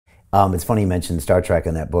It's funny you mentioned Star Trek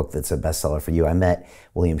in that book that's a bestseller for you. I met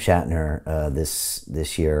William Shatner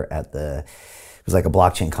this year at it was like a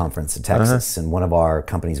blockchain conference in Texas, and one of our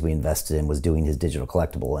companies we invested in was doing his digital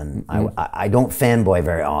collectible. And I don't fanboy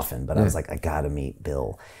very often, but I was like, I gotta meet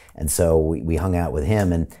Bill. And so we hung out with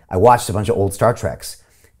him, and I watched a bunch of old Star Treks.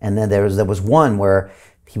 And then there was one where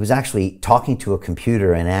he was actually talking to a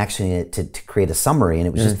computer and asking it to create a summary, and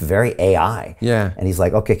it was just very AI. Yeah. And he's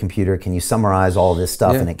like, okay, computer, can you summarize all this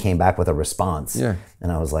stuff? And it came back with a response. Yeah. And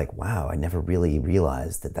I was like, wow, I never really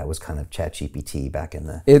realized that was kind of ChatGPT back in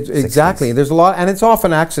the 60s. Exactly. There's a lot, and it's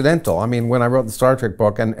often accidental. I mean, when I wrote the Star Trek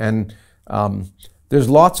book, and there's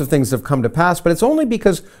lots of things that have come to pass, but it's only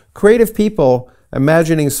because creative people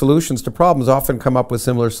imagining solutions to problems often come up with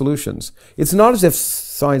similar solutions. It's not as if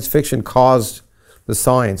science fiction caused the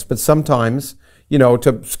science, but sometimes, you know,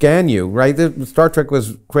 to scan you, right? The Star Trek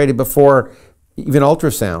was created before even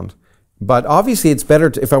ultrasound. But obviously it's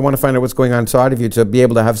better to, if I want to find out what's going on inside of you, to be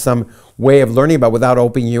able to have some way of learning about without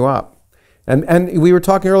opening you up. And we were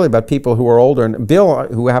talking earlier about people who are older, and Bill,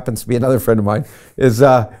 who happens to be another friend of mine, is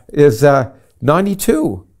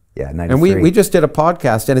 92. Yeah, 93. And we just did a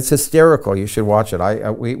podcast, and it's hysterical. You should watch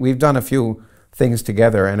it. We've done a few things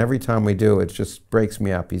together, and every time we do, it just breaks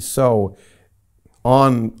me up. He's so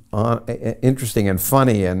interesting and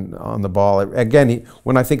funny and on the ball. Again,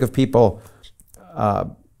 when I think of people,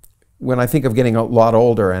 when I think of getting a lot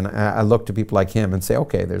older, and I look to people like him and say,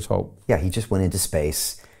 okay, there's hope. Yeah, he just went into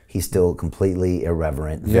space. He's still completely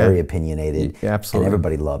irreverent, very opinionated, absolutely. And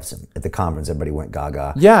everybody loves him. At the conference, everybody went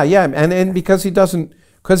gaga. Yeah, and because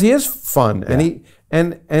he is fun,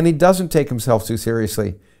 and he doesn't take himself too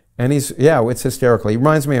seriously. And it's hysterical. He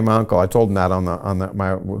reminds me of my uncle. I told him that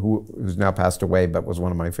who's now passed away, but was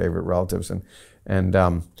one of my favorite relatives. And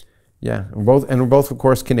we're both of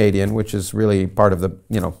course Canadian, which is really part of the,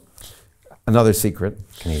 you know, another secret.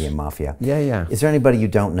 Canadian mafia. Yeah. Is there anybody you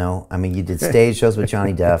don't know? I mean, you did stage shows with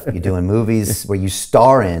Johnny Depp. You're doing movies where you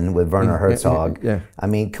star in with Werner Herzog. Yeah. I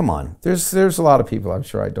mean, come on. There's a lot of people I'm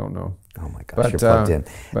sure I don't know. Oh my gosh, you're plugged in.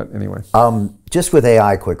 But anyway. Just with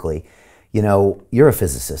AI quickly. You know, you're a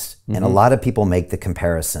physicist, and a lot of people make the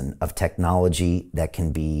comparison of technology that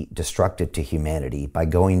can be destructive to humanity by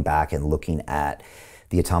going back and looking at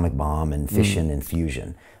the atomic bomb and fission and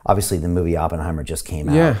fusion. Obviously, the movie Oppenheimer just came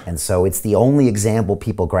out, and so it's the only example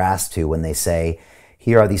people grasp to when they say,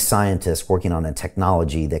 here are these scientists working on a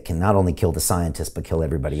technology that can not only kill the scientists, but kill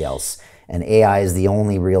everybody else. And AI is the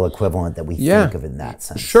only real equivalent that we think of in that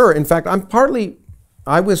sense. Sure. In fact,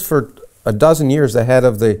 I was for a dozen years the head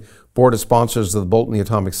of the board of sponsors of the Bolton the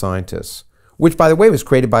Atomic Scientists, which, by the way, was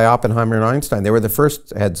created by Oppenheimer and Einstein. They were the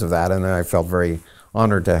first heads of that, and I felt very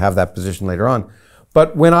honored to have that position later on.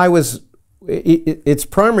 But when I was, its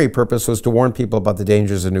primary purpose was to warn people about the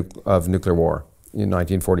dangers of nuclear war. In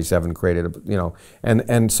 1947, created, you know,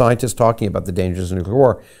 and scientists talking about the dangers of nuclear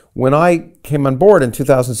war. When I came on board in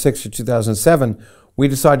 2006 or 2007, we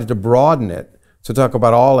decided to broaden it to talk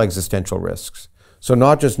about all existential risks. So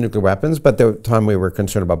not just nuclear weapons, but the time we were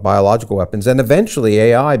concerned about biological weapons, and eventually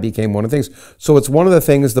AI became one of the things. So it's one of the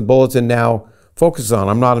things the bulletin now focuses on.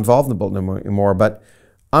 I'm not involved in the bulletin anymore, but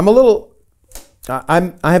I'm a little,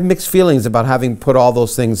 I have mixed feelings about having put all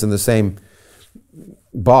those things in the same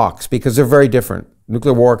box, because they're very different.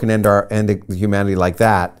 Nuclear war can end humanity like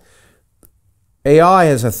that. AI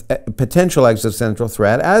is a potential existential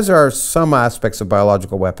threat, as are some aspects of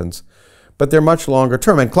biological weapons. But they're much longer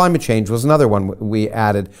term, and climate change was another one we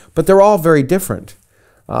added. But they're all very different.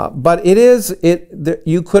 But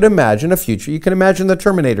you could imagine a future. You can imagine the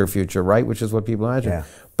Terminator future, right? Which is what people imagine. Yeah.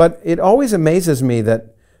 But it always amazes me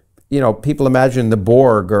that, you know, people imagine the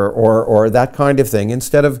Borg or that kind of thing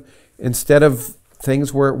instead of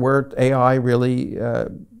things where AI really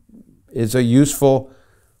is a useful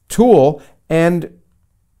tool. And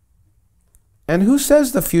who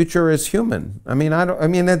says the future is human? I mean,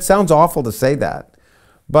 it sounds awful to say that,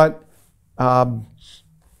 but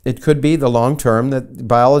it could be the long term that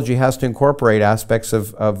biology has to incorporate aspects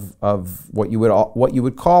of what you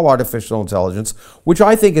would call artificial intelligence, which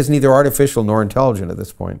I think is neither artificial nor intelligent at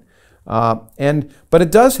this point. But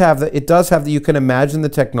it does have the you can imagine the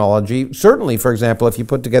technology. Certainly, for example, if you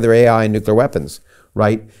put together AI and nuclear weapons,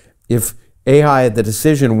 right? If AI had the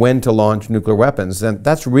decision when to launch nuclear weapons, then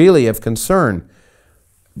that's really of concern.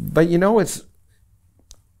 But you know, of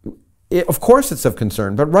course it's of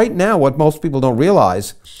concern. But right now, what most people don't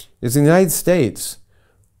realize is in the United States,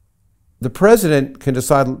 the president can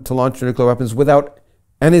decide to launch nuclear weapons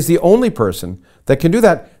and is the only person that can do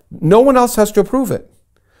that. No one else has to approve it.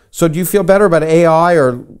 So do you feel better about AI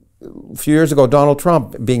or a few years ago, Donald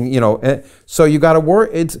Trump being, so you got to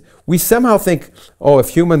work. We somehow think, oh, if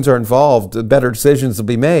humans are involved, better decisions will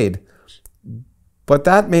be made. But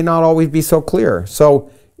that may not always be so clear.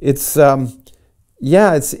 So it's,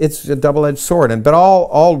 it's a double-edged sword. But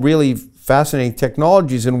all really fascinating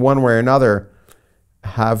technologies in one way or another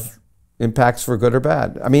have impacts for good or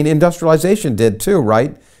bad. I mean, industrialization did too,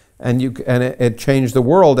 right? And it changed the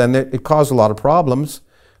world, and it caused a lot of problems.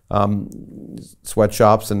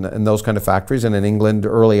 Sweatshops and those kind of factories, and in England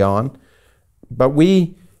early on. But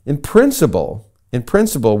we, in principle,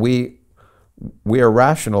 we are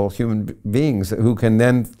rational human beings who can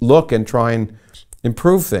then look and try and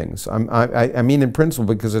improve things. I mean in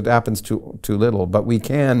principle, because it happens too little, but we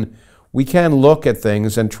can look at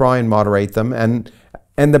things and try and moderate them. And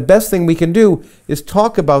the best thing we can do is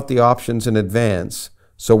talk about the options in advance,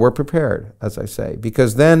 so we're prepared, as I say,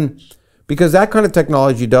 because that kind of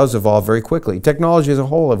technology does evolve very quickly. Technology as a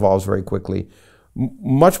whole evolves very quickly,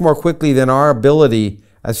 much more quickly than our ability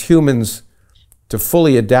as humans to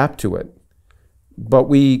fully adapt to it. But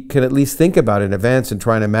we can at least think about it in advance and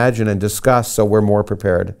try and imagine and discuss, so we're more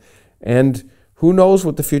prepared. And who knows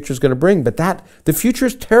what the future is going to bring, but the future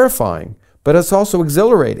is terrifying, but it's also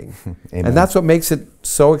exhilarating. And that's what makes it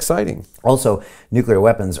so exciting. Also, nuclear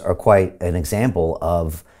weapons are quite an example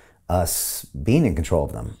of us being in control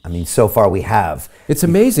of them. I mean, so far we have. It's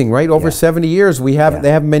amazing, right? Over 70 years, they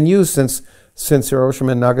haven't been used since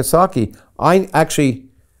Hiroshima and Nagasaki. I actually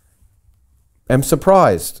am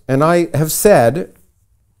surprised, and I have said,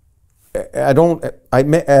 as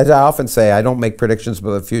I often say, I don't make predictions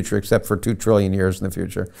about the future except for 2 trillion years in the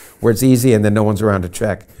future, where it's easy and then no one's around to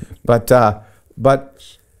check. But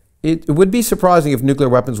it would be surprising if nuclear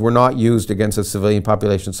weapons were not used against a civilian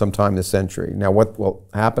population sometime this century. Now, what will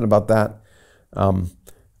happen about that,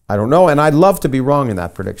 I don't know, and I'd love to be wrong in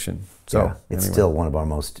that prediction. So it's still one of our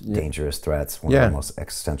most dangerous threats, one of our most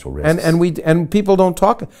existential risks. And people don't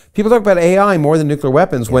talk. People talk about AI more than nuclear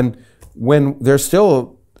weapons when there's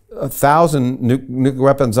still 1,000 nuclear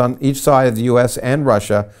weapons on each side of the U.S. and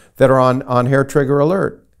Russia that are on hair trigger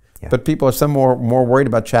alert. Yeah. But people are some more worried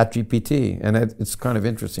about ChatGPT, and it's kind of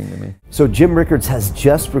interesting to me. So Jim Rickards has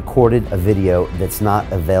just recorded a video that's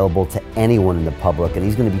not available to anyone in the public, and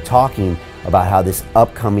he's going to be talking about how this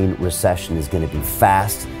upcoming recession is going to be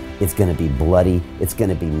fast, it's going to be bloody, it's going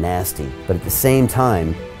to be nasty. But at the same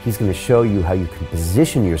time, he's going to show you how you can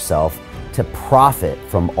position yourself to profit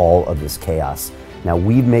from all of this chaos. Now,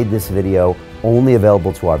 we've made this video only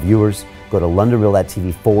available to our viewers. Go to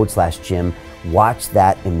londonreal.tv/Jim. Watch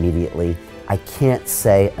that immediately. I can't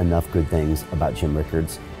say enough good things about Jim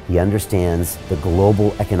Rickards. He understands the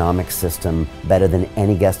global economic system better than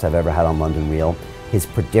any guest I've ever had on London Real. His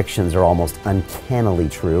predictions are almost uncannily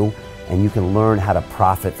true, and you can learn how to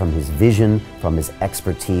profit from his vision, from his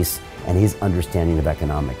expertise, and his understanding of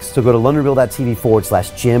economics. So go to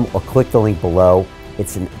londonreal.tv/Jim or click the link below.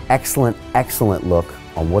 It's an excellent, excellent look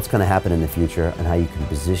on what's going to happen in the future and how you can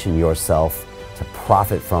position yourself to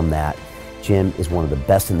profit from that. Jim is one of the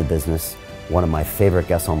best in the business, one of my favorite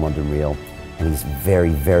guests on London Real, and he's very,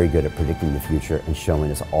 very good at predicting the future and showing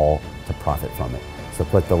us all to profit from it. So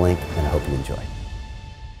click the link, and I hope you enjoy.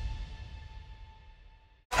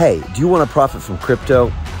 Hey, do you want to profit from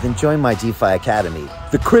crypto? Then join my DeFi Academy.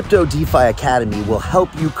 The Crypto DeFi Academy will help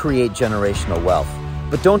you create generational wealth.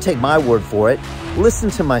 But don't take my word for it. Listen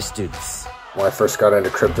to my students. When I first got into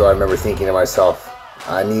crypto, I remember thinking to myself,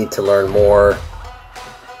 I need to learn more.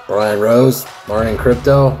 Brian Rose, learning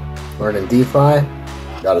crypto, learning DeFi,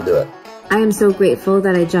 gotta do it. I am so grateful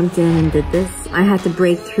that I jumped in and did this. I had to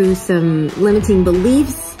break through some limiting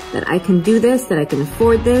beliefs that I can do this, that I can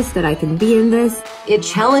afford this, that I can be in this. It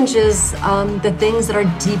challenges the things that are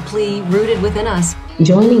deeply rooted within us.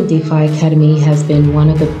 Joining DeFi Academy has been one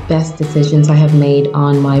of the best decisions I have made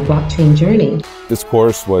on my blockchain journey. This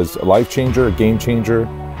course was a life changer, a game changer,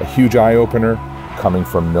 a huge eye-opener, coming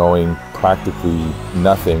from knowing practically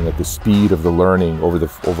nothing at the speed of the learning over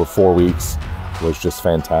 4 weeks was just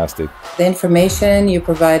fantastic. The information you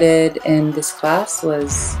provided in this class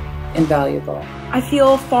was invaluable. I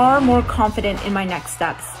feel far more confident in my next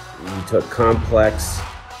steps. You took complex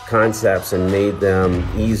concepts and made them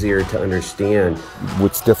easier to understand.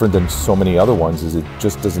 What's different than so many other ones is it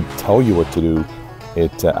just doesn't tell you what to do.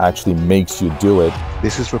 It actually makes you do it.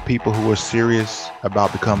 This is for people who are serious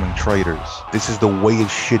about becoming traders. This is the way it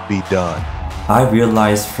should be done. I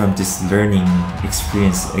realized from this learning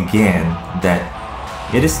experience again that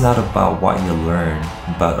it is not about what you learn,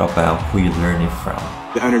 but about who you learn it from.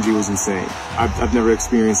 The energy was insane. I've never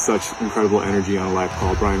experienced such incredible energy on a live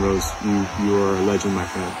call. Brian Rose, you are a legend, my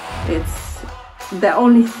friend. It's the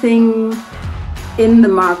only thing in the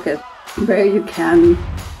market where you can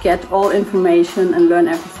get all information and learn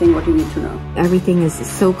everything what you need to know. Everything is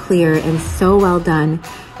so clear and so well done,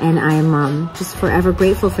 and I'm just forever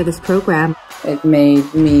grateful for this program. It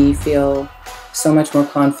made me feel so much more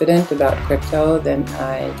confident about crypto than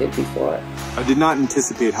I did before. I did not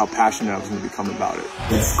anticipate how passionate I was going to become about it.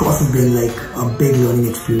 This course has been like a big learning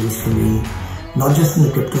experience for me, not just in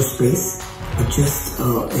the crypto space, but just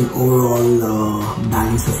in overall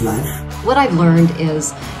balance of life. What I've learned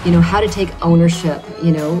is, how to take ownership,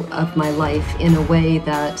 of my life in a way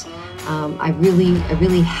that I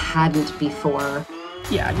really hadn't before.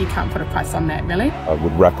 Yeah, you can't put a price on that, really. I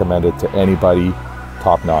would recommend it to anybody,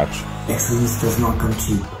 top notch. Excellence does not come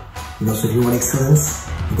cheap. So if you want excellence,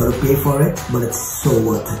 you gotta pay for it, but it's so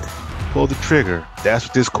worth it. Pull the trigger. That's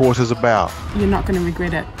what this course is about. You're not going to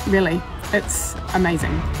regret it, really. It's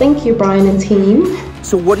amazing. Thank you, Brian and team.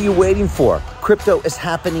 So what are you waiting for? Crypto is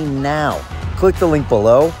happening now. Click the link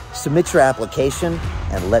below, submit your application,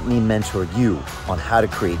 and let me mentor you on how to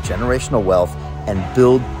create generational wealth and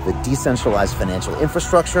build the decentralized financial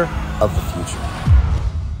infrastructure of the future.